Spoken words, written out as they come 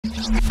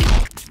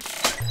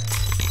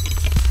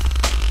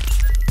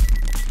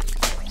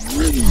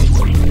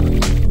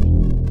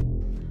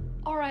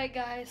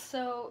guys,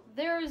 so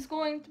there is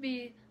going to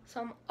be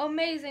some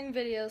amazing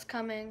videos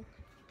coming.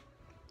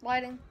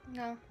 Lighting?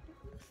 No.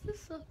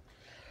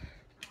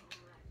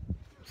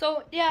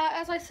 So yeah,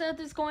 as I said,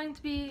 there's going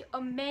to be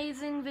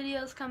amazing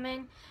videos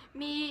coming.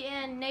 Me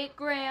and Nate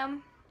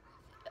Graham,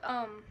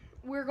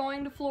 we're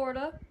going to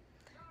Florida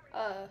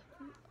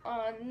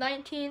on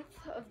 19th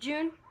of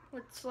June.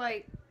 It's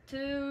like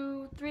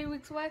 2-3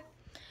 weeks away.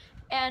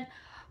 And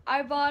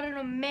I bought an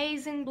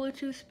amazing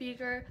Bluetooth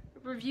speaker.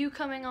 Review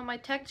coming on my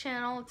tech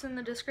channel. It's in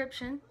the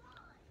description.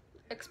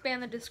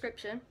 Expand the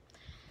description.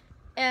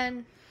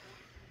 And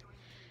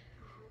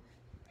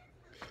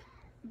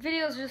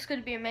video's just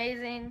gonna be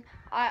amazing.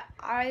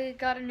 I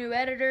got a new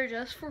editor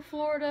just for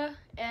Florida,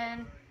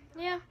 and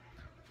yeah,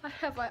 I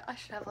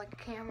should have like a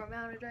camera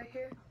mounted right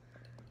here.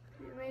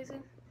 It'd be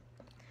amazing.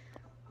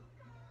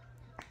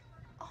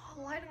 Oh,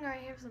 the lighting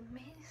right here is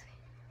amazing.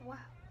 Wow.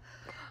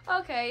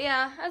 Okay,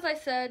 yeah, as I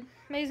said,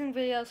 amazing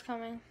videos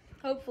coming,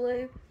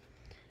 hopefully.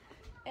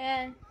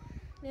 And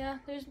yeah,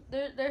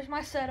 there's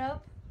my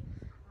setup.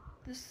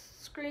 This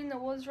screen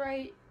that was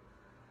right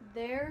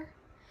there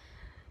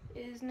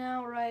is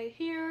now right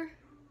here.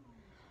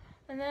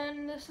 And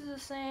then this is the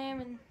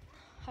same, and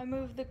I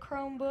moved the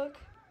Chromebook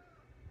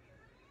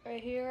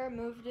right here. I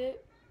moved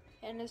it,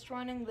 and it's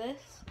running this.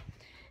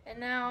 And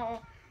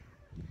now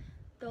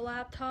the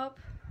laptop,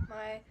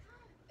 my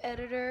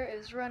editor,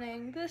 is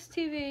running this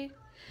TV,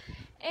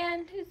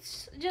 and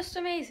it's just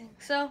amazing.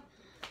 So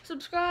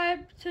subscribe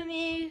to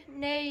me,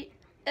 Nate,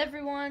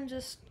 everyone,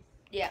 just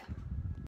yeah.